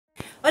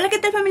Hola, ¿qué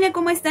tal familia?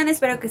 ¿Cómo están?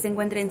 Espero que se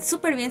encuentren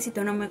súper bien. Si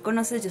tú no me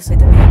conoces, yo soy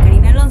tu amiga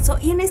Kary Alonso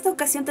y en esta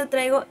ocasión te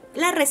traigo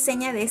la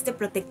reseña de este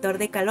protector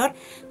de calor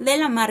de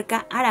la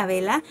marca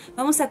Arabela.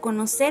 Vamos a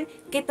conocer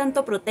qué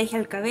tanto protege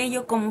al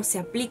cabello, cómo se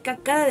aplica,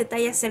 cada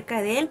detalle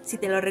acerca de él, si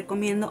te lo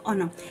recomiendo o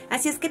no.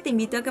 Así es que te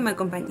invito a que me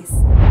acompañes.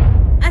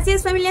 Así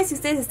es familia, si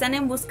ustedes están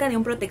en busca de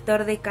un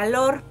protector de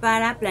calor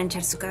para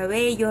planchar su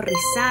cabello,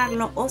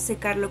 rizarlo o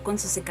secarlo con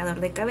su secador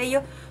de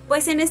cabello,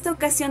 pues en esta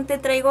ocasión te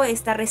traigo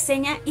esta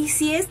reseña. Y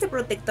si este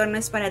protector no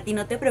es para ti,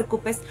 no te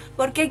preocupes,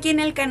 porque aquí en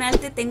el canal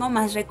te tengo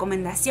más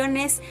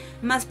recomendaciones,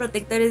 más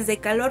protectores de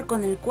calor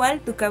con el cual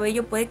tu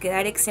cabello puede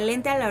quedar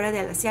excelente a la hora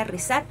de alaciar,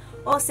 rizar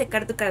o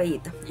secar tu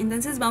cabellito.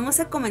 Entonces vamos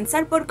a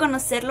comenzar por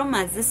conocerlo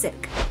más de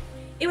cerca.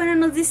 Y bueno,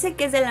 nos dice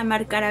que es de la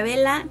marca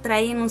Arabela,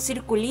 trae en un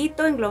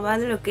circulito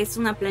englobado lo que es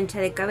una plancha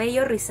de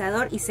cabello,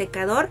 rizador y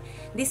secador.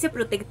 Dice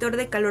protector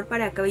de calor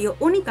para cabello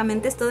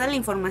únicamente, es toda la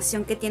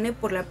información que tiene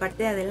por la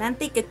parte de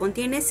adelante y que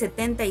contiene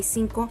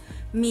 75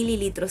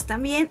 mililitros.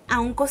 También a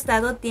un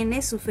costado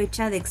tiene su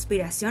fecha de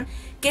expiración,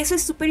 que eso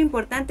es súper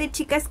importante,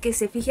 chicas, que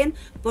se fijen,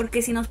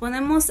 porque si nos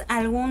ponemos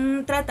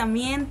algún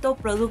tratamiento,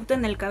 producto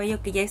en el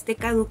cabello que ya esté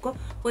caduco,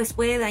 pues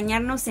puede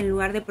dañarnos en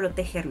lugar de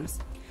protegernos.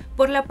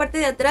 Por la parte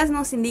de atrás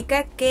nos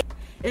indica que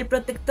el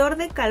protector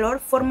de calor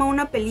forma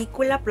una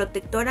película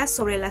protectora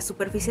sobre la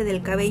superficie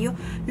del cabello,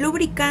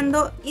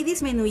 lubricando y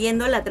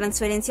disminuyendo la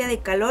transferencia de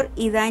calor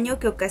y daño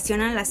que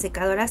ocasionan las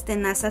secadoras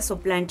tenazas o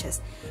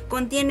planchas.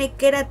 Contiene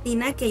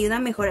queratina que ayuda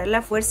a mejorar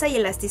la fuerza y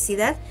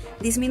elasticidad,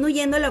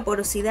 disminuyendo la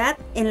porosidad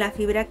en la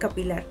fibra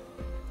capilar.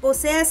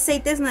 Posee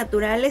aceites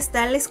naturales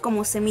tales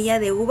como semilla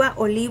de uva,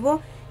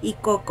 olivo y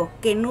coco,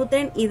 que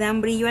nutren y dan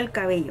brillo al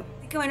cabello.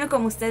 Que bueno,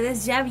 como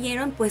ustedes ya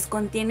vieron, pues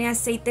contiene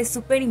aceites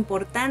súper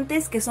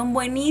importantes que son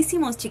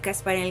buenísimos,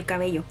 chicas, para el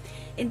cabello.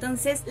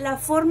 Entonces la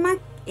forma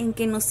en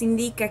que nos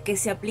indica que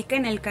se aplica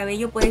en el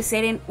cabello puede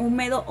ser en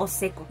húmedo o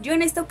seco. Yo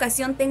en esta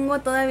ocasión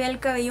tengo todavía el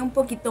cabello un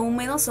poquito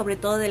húmedo, sobre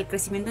todo del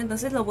crecimiento,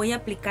 entonces lo voy a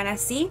aplicar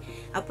así,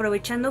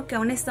 aprovechando que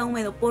aún está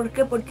húmedo. ¿Por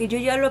qué? Porque yo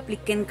ya lo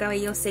apliqué en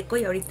cabello seco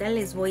y ahorita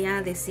les voy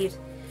a decir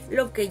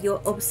lo que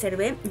yo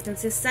observé.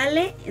 Entonces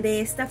sale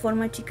de esta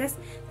forma, chicas.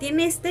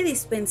 Tiene este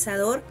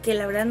dispensador que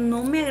la verdad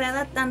no me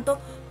agrada tanto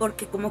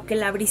porque como que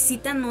la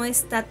brisita no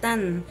está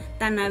tan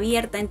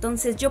abierta.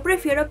 Entonces yo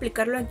prefiero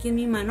aplicarlo aquí en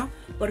mi mano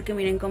porque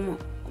miren como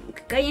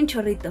que cae en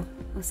chorrito.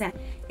 O sea,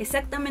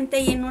 exactamente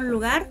ahí en un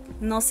lugar,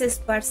 no se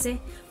esparce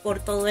por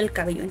todo el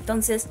cabello.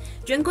 Entonces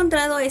yo he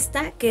encontrado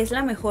esta que es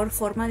la mejor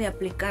forma de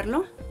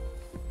aplicarlo.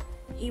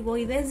 Y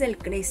voy desde el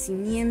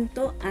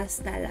crecimiento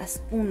hasta las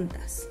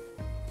puntas.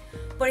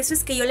 Por eso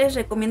es que yo les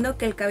recomiendo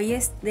que el cabello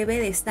debe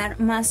de estar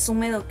más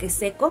húmedo que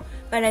seco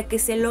para que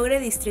se logre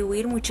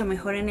distribuir mucho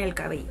mejor en el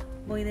cabello.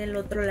 Voy del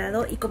otro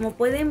lado y como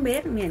pueden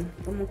ver, miren,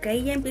 como que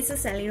ahí ya empieza a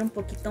salir un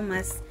poquito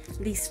más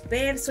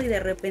disperso y de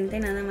repente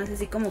nada más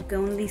así como que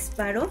un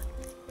disparo.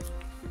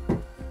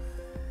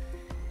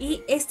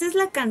 Y esta es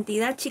la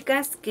cantidad,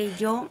 chicas, que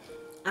yo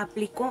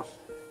aplico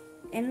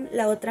en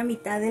la otra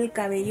mitad del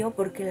cabello,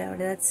 porque la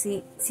verdad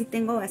sí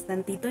tengo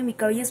bastantito y mi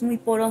cabello es muy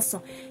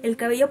poroso. El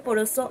cabello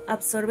poroso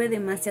absorbe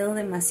demasiado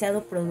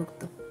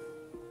producto.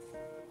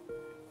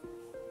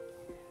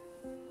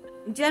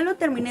 Ya lo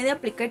terminé de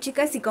aplicar,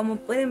 chicas, y como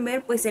pueden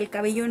ver, pues el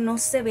cabello no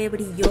se ve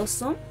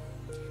brilloso,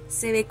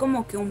 se ve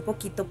como que un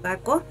poquito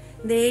opaco.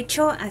 De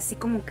hecho, así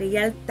como que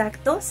ya al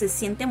tacto se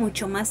siente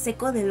mucho más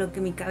seco de lo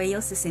que mi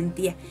cabello se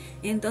sentía.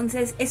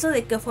 Entonces, eso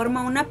de que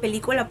forma una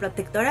película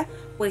protectora,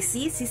 pues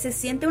sí se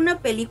siente una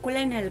película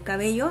en el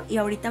cabello. Y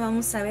ahorita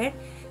vamos a ver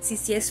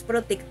si es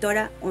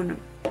protectora o no.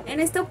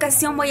 En esta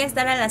ocasión voy a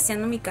estar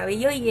alaciando mi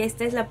cabello y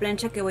esta es la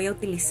plancha que voy a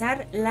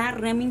utilizar, la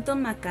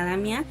Remington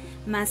Macadamia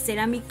más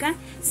Cerámica.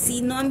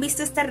 Si no han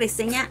visto esta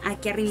reseña,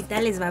 aquí arribita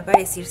les va a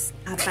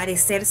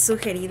aparecer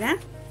sugerida,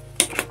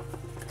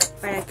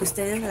 para que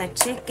ustedes la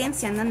chequen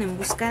si andan en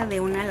busca de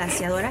una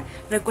alaciadora.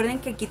 Recuerden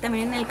que aquí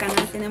también en el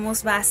canal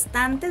tenemos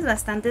bastantes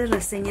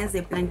reseñas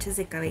de planchas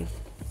de cabello,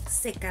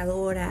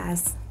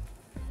 secadoras,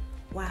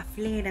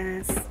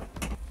 wafleras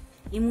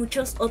y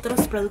muchos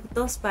otros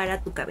productos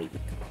para tu cabello.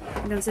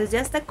 Entonces ya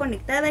está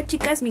conectada,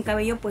 chicas. Mi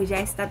cabello pues ya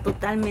está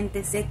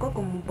totalmente seco,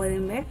 como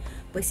pueden ver,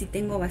 pues sí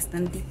tengo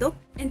bastantito.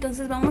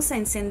 Entonces vamos a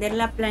encender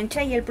la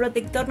plancha y el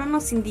protector no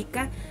nos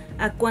indica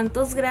a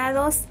cuántos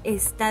grados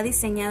está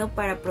diseñado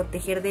para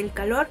proteger del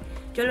calor.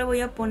 Yo lo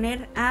voy a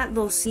poner a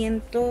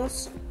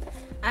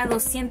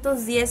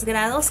 210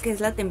 grados, que es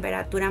la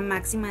temperatura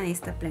máxima de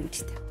esta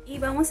planchita. Y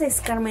vamos a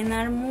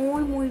escarmenar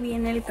muy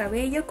bien el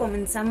cabello.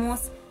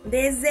 Comenzamos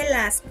desde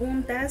las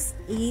puntas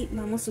y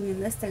vamos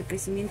subiendo hasta el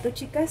crecimiento,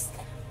 chicas,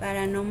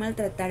 para no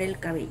maltratar el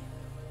cabello.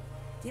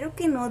 Quiero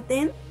que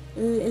noten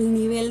el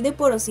nivel de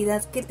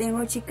porosidad que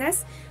tengo,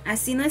 chicas.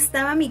 Así no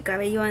estaba mi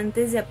cabello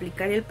antes de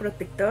aplicar el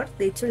protector.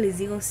 De hecho, les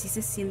digo, sí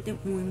se siente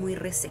muy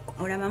reseco.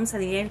 Ahora vamos a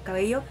dividir el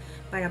cabello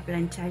para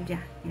planchar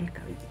ya el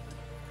cabello.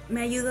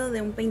 Me ayudo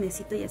de un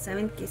peinecito, ya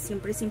saben que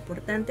siempre es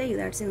importante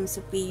ayudarse de un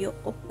cepillo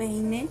o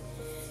peine.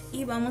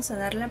 Y vamos a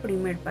dar la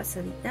primer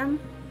pasadita.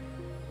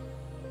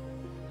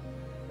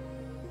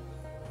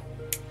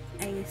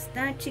 Ahí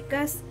está,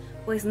 chicas.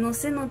 Pues no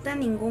se nota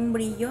ningún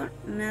brillo,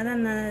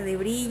 nada de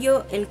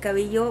brillo. El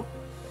cabello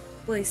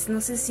pues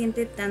no se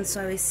siente tan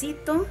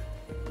suavecito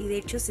y de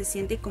hecho se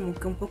siente como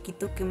que un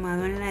poquito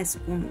quemado en las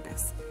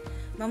puntas.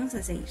 Vamos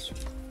a seguir.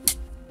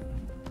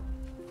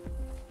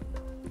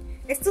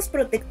 Estos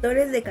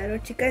protectores de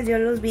calor, chicas, yo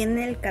los vi en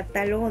el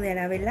catálogo de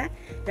Arabela.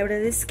 La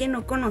verdad es que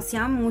no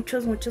conocía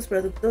muchos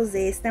productos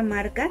de esta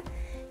marca.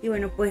 Y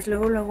bueno, pues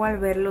luego al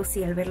verlos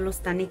y al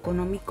verlos tan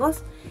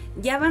económicos,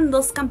 ya van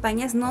 2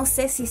 campañas, no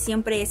sé si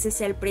siempre ese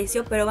sea el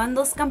precio, pero van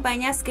 2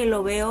 campañas que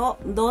lo veo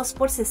 2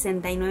 por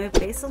 69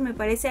 pesos, me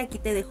parece. Aquí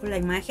te dejo la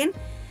imagen.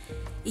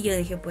 Y yo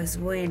dije, pues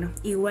bueno,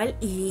 igual,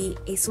 y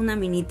es una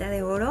minita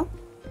de oro.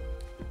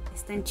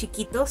 Están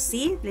chiquitos,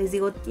 sí, les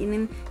digo,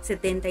 tienen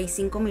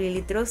 75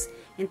 mililitros,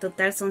 en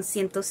total son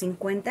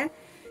 150.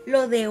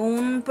 Lo de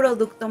un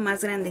producto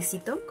más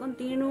grandecito.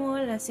 Continúo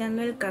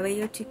laseando el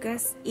cabello,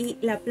 chicas, y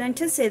la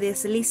plancha se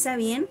desliza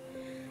bien,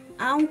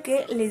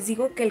 aunque les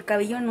digo que el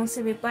cabello no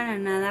se ve para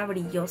nada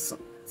brilloso,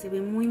 se ve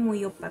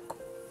muy opaco.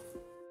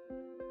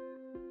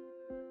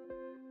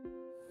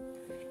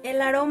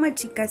 El aroma,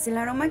 chicas, el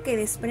aroma que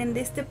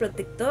desprende este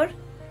protector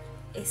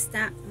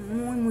está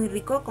muy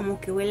rico, como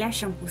que huele a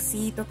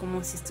champucito,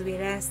 como si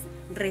estuvieras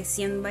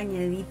recién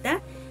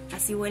bañadita.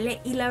 Así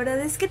huele, y la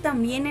verdad es que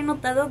también he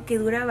notado que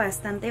dura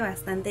bastante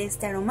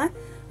este aroma.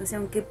 O sea,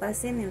 aunque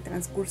pase en el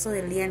transcurso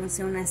del día, no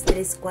sé, unas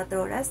 3-4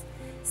 horas,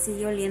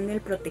 sigue oliendo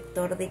el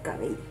protector de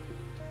cabello.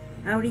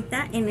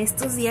 Ahorita en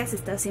estos días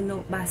está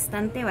haciendo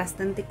bastante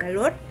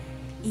calor,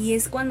 y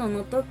es cuando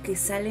noto que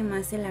sale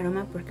más el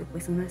aroma, porque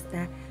pues uno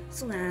está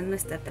sudando,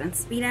 está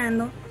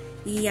transpirando,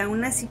 y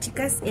aún así,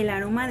 chicas, el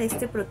aroma de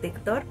este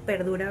protector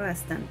perdura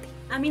bastante.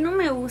 A mí no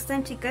me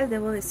gustan, chicas,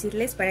 debo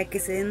decirles, para que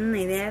se den una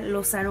idea,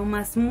 los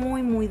aromas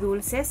muy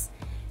dulces.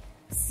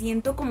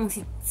 Siento como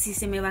si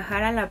se me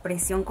bajara la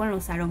presión con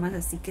los aromas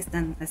así que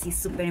están así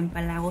súper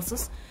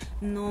empalagosos.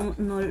 No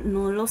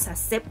los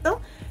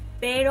acepto,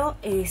 pero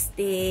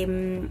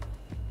este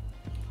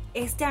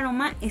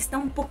aroma está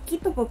un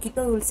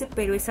poquito dulce,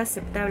 pero es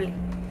aceptable.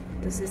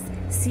 Entonces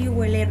sí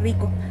huele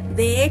rico.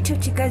 De hecho,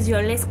 chicas,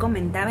 yo les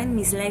comentaba en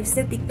mis lives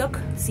de TikTok,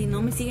 si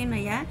no me siguen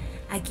allá,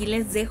 aquí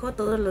les dejo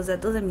todos los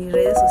datos de mis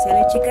redes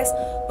sociales, chicas,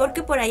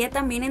 porque por allá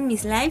también en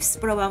mis lives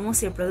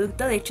probamos el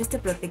producto. De hecho, este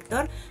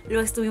protector lo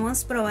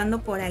estuvimos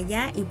probando por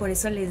allá, y por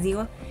eso les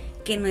digo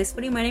que no es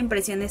primera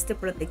impresión de este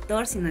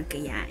protector, sino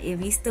que ya he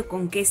visto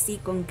con qué sí,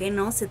 con qué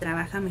no se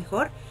trabaja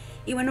mejor.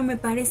 Y bueno, me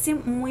parece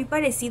muy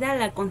parecida a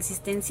la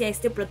consistencia a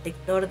este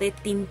protector de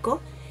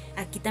Timco.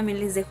 Aquí también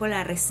les dejo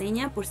la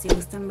reseña por si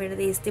gustan ver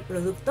de este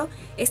producto.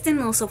 Este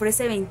nos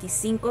ofrece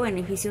 25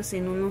 beneficios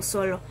en uno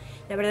solo.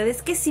 La verdad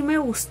es que sí me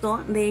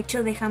gustó. De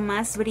hecho, deja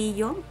más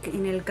brillo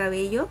en el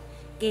cabello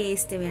que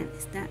este. Vean,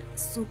 está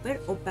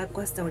súper opaco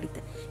hasta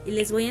ahorita. Y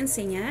les voy a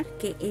enseñar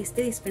que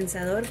este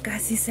dispensador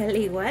casi sale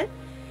igual,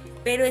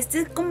 pero este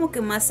es como que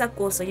más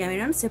acuoso. ¿Ya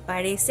vieron? Se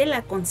parece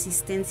la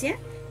consistencia.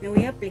 Me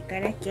voy a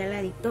aplicar aquí al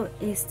ladito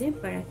este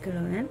para que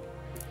lo vean.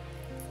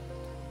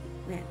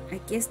 Vean,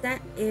 aquí está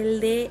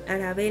el de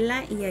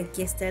Arabela y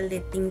aquí está el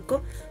de Timco.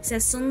 O sea,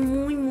 son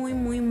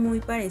muy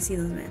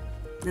parecidos, vean.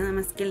 Nada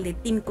más que el de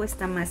Timco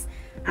está más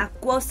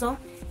acuoso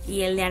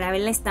y el de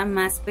Arabela está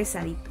más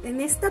pesadito. En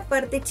esta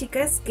parte,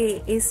 chicas,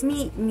 que es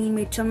mi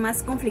mechón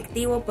más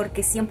conflictivo,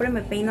 porque siempre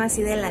me peino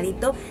así de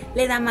ladito,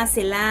 le da más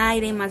el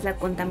aire, más la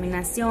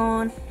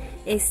contaminación.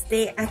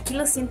 Aquí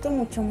lo siento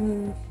mucho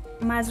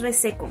más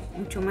reseco,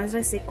 mucho más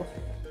reseco.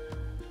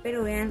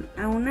 Pero vean,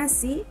 aún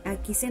así,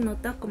 aquí se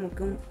nota como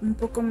que un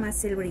poco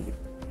más el brillo.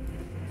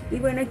 Y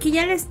bueno, aquí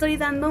ya le estoy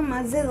dando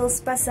más de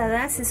 2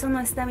 pasadas. Eso no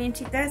está bien,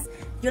 chicas.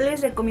 Yo les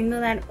recomiendo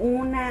dar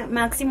una,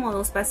 máximo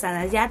 2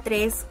 pasadas. Ya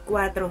 3,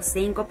 4,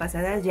 5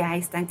 pasadas ya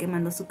están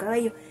quemando su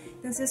cabello.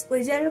 Entonces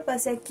pues ya lo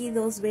pasé aquí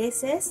 2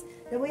 veces.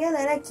 Le voy a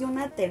dar aquí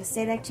una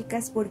tercera,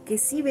 chicas, porque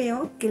sí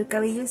veo que el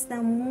cabello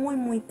está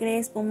muy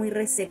crespo, muy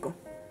reseco.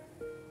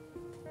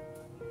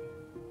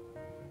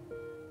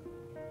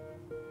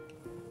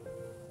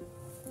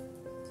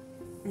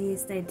 Ahí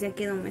está, ya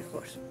quedó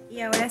mejor.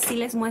 Y ahora sí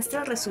les muestro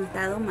el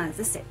resultado más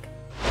de cerca.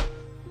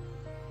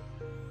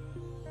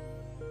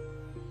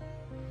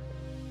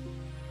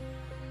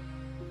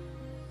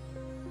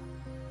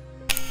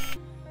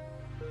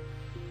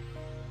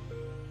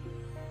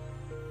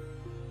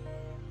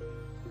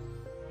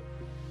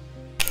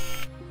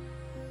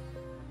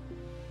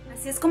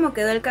 Así es como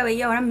quedó el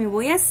cabello. Ahora me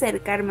voy a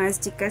acercar más,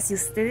 chicas, y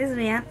ustedes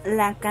vean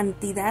la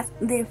cantidad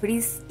de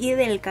frizz y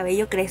del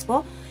cabello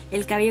crespo.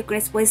 El cabello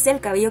crespo es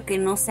el cabello que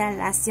no se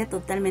alacia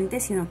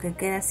totalmente, sino que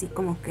queda así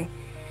como que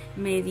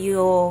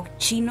medio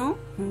chino,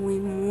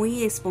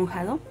 muy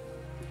esponjado.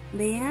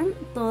 Vean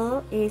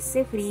todo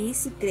ese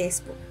frizz y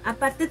crespo.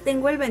 Aparte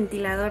tengo el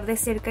ventilador de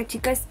cerca,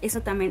 chicas.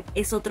 Eso también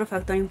es otro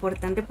factor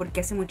importante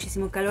porque hace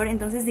muchísimo calor.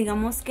 Entonces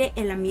digamos que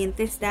el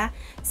ambiente está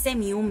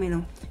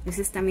semihúmedo.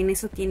 Entonces también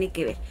eso tiene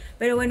que ver.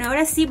 Pero bueno,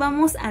 ahora sí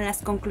vamos a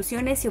las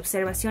conclusiones y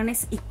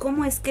observaciones y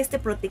cómo es que este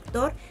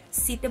protector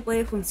sí te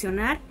puede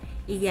funcionar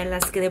y a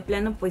las que de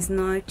plano pues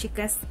no,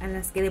 chicas, a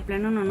las que de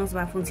plano no nos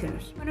va a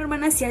funcionar. Bueno,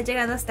 hermanas, si has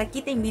llegado hasta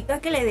aquí, te invito a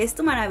que le des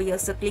tu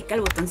maravilloso clic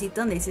al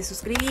botoncito donde dice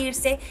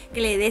suscribirse,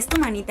 que le des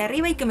tu manita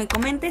arriba y que me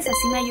comentes,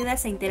 así me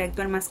ayudas a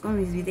interactuar más con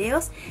mis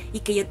videos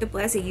y que yo te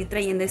pueda seguir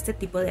trayendo este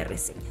tipo de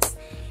reseñas.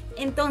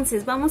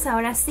 Entonces vamos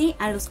ahora sí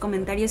a los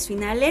comentarios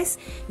finales.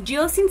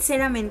 Yo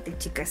sinceramente,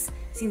 chicas,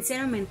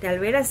 sinceramente al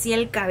ver así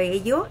el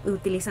cabello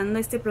utilizando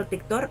este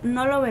protector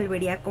no lo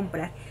volvería a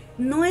comprar.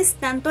 No es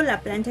tanto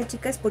la plancha,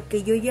 chicas,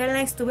 porque yo ya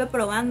la estuve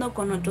probando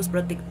con otros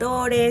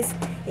protectores,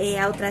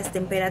 a otras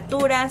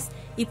temperaturas,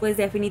 y pues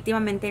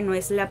definitivamente no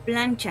es la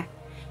plancha.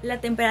 La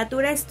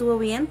temperatura estuvo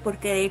bien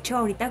porque de hecho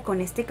ahorita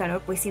con este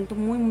calor pues siento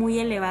muy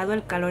elevado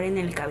el calor en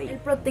el cabello. El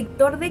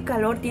protector de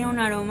calor tiene un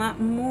aroma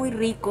muy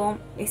rico,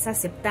 es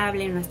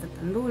aceptable, no está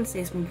tan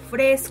dulce, es muy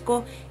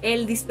fresco.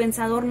 El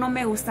dispensador no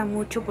me gusta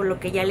mucho por lo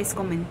que ya les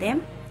comenté,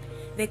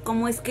 de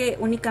cómo es que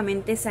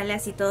únicamente sale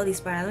así todo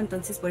disparado,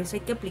 entonces por eso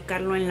hay que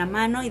aplicarlo en la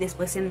mano y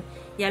después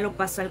ya lo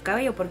paso al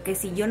cabello, porque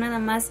si yo nada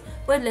más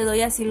pues le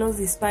doy así los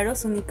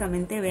disparos,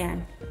 únicamente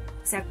vean.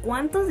 O sea,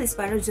 ¿cuántos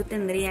disparos yo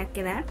tendría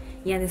que dar?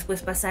 Y ya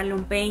después pasarle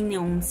un peine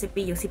o un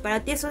cepillo. Si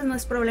para ti eso no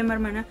es problema,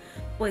 hermana,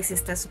 pues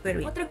está súper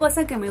bien. Otra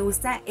cosa que me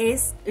gusta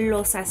es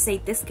los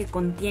aceites que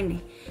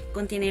contiene.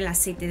 Contiene el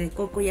aceite de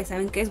coco, ya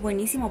saben que es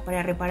buenísimo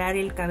para reparar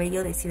el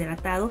cabello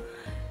deshidratado.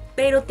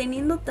 Pero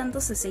teniendo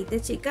tantos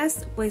aceites,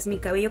 chicas, pues mi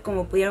cabello,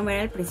 como pudieron ver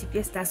al principio,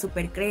 está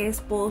súper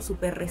crespo,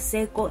 súper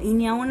reseco, y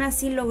ni aún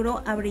así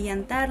logró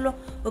abrillantarlo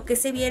o que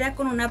se viera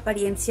con una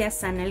apariencia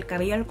sana el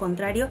cabello. Al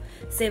contrario,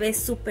 se ve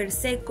súper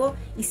seco,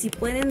 y si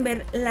pueden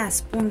ver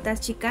las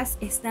puntas, chicas,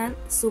 están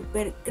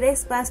súper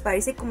crespas,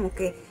 parece como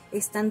que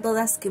están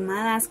todas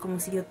quemadas, como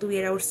si yo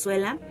tuviera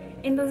orzuela.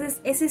 Entonces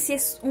ese sí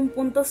es un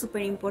punto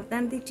súper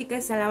importante,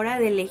 chicas, a la hora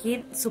de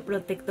elegir su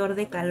protector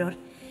de calor.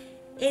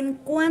 En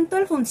cuanto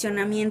al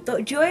funcionamiento,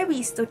 yo he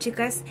visto,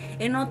 chicas,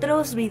 en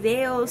otros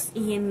videos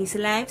y en mis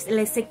lives,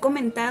 les he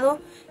comentado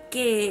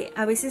que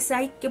a veces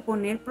hay que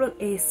poner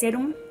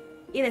serum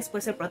y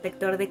después el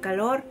protector de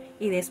calor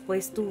y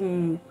después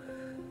tu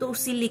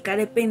sílica,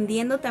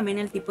 dependiendo también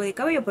el tipo de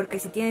cabello, porque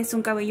si tienes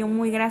un cabello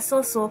muy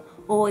grasoso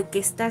o que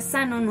está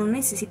sano, no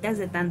necesitas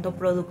de tanto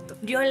producto.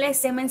 Yo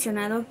les he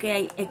mencionado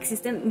que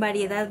existen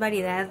variedad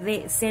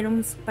de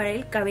serums para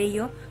el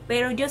cabello,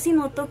 pero yo sí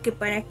noto que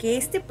para que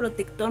este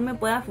protector me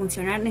pueda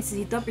funcionar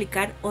necesito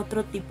aplicar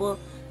otro tipo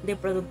de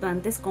producto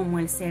antes, como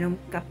el serum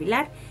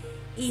capilar.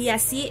 Y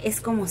así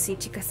es como sí,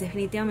 chicas,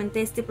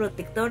 definitivamente este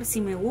protector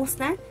sí me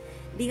gusta.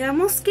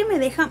 Digamos que me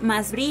deja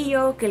más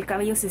brillo, que el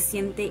cabello se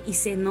siente y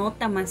se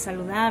nota más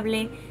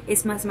saludable,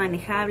 es más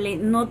manejable,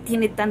 no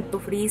tiene tanto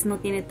frizz, no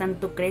tiene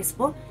tanto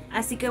crespo.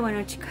 Así que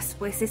bueno, chicas,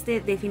 pues este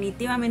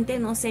definitivamente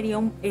no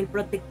sería el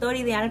protector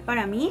ideal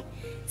para mí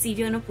si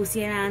yo no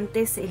pusiera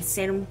antes el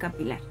serum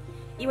capilar.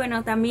 Y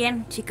bueno,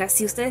 también, chicas,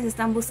 si ustedes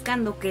están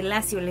buscando que el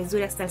lacio les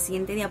dure hasta el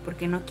siguiente día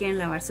porque no quieren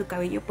lavar su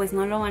cabello, pues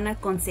no lo van a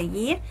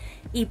conseguir,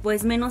 y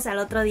pues menos al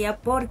otro día,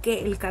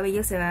 porque el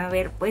cabello se va a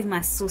ver pues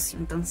más sucio,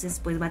 entonces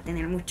pues va a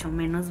tener mucho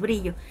menos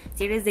brillo.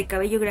 Si eres de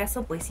cabello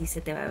graso, pues sí se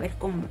te va a ver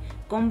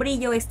con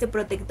brillo este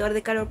protector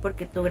de calor,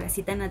 porque tu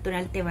grasita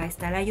natural te va a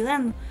estar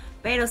ayudando.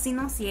 Pero si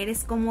no, si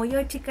eres como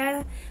yo,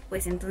 chicas,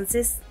 pues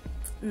entonces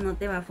no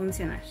te va a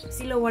funcionar.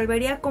 Si lo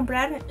volvería a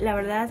comprar, la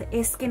verdad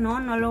es que no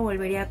lo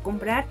volvería a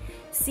comprar.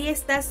 Sí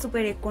está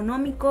súper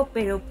económico,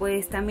 pero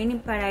pues también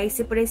para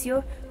ese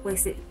precio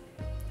pues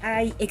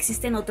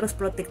existen otros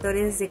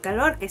protectores de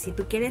calor que si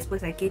tú quieres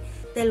pues aquí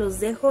te los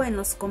dejo en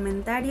los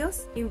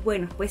comentarios. Y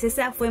bueno, pues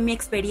esa fue mi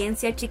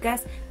experiencia,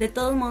 chicas. De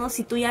todos modos,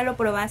 si tú ya lo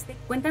probaste,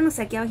 cuéntanos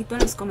aquí abajito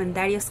en los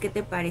comentarios qué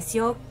te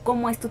pareció,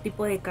 cómo es tu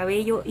tipo de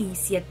cabello y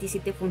si a ti sí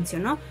te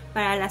funcionó.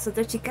 Para las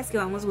otras chicas que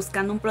vamos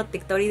buscando un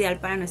protector ideal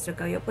para nuestro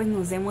cabello, pues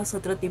nos demos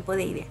otro tipo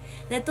de idea.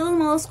 De todos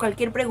modos,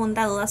 cualquier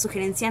pregunta, duda,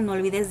 sugerencia, no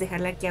olvides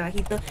dejarla aquí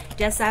abajito.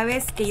 Ya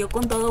sabes que yo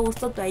con todo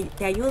gusto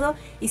te ayudo,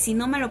 y si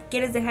no me lo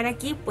quieres dejar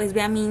aquí, pues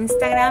ve a mi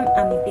Instagram,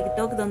 a mi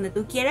TikTok, donde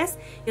tú quieras.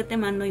 Yo te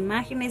mando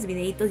imágenes,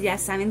 videitos, ya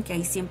saben que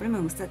ahí siempre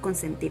me gusta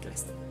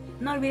consentirlas.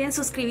 No olviden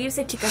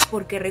suscribirse, chicas,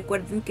 porque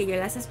recuerden que yo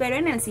las espero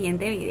en el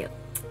siguiente video.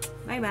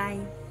 Bye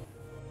bye.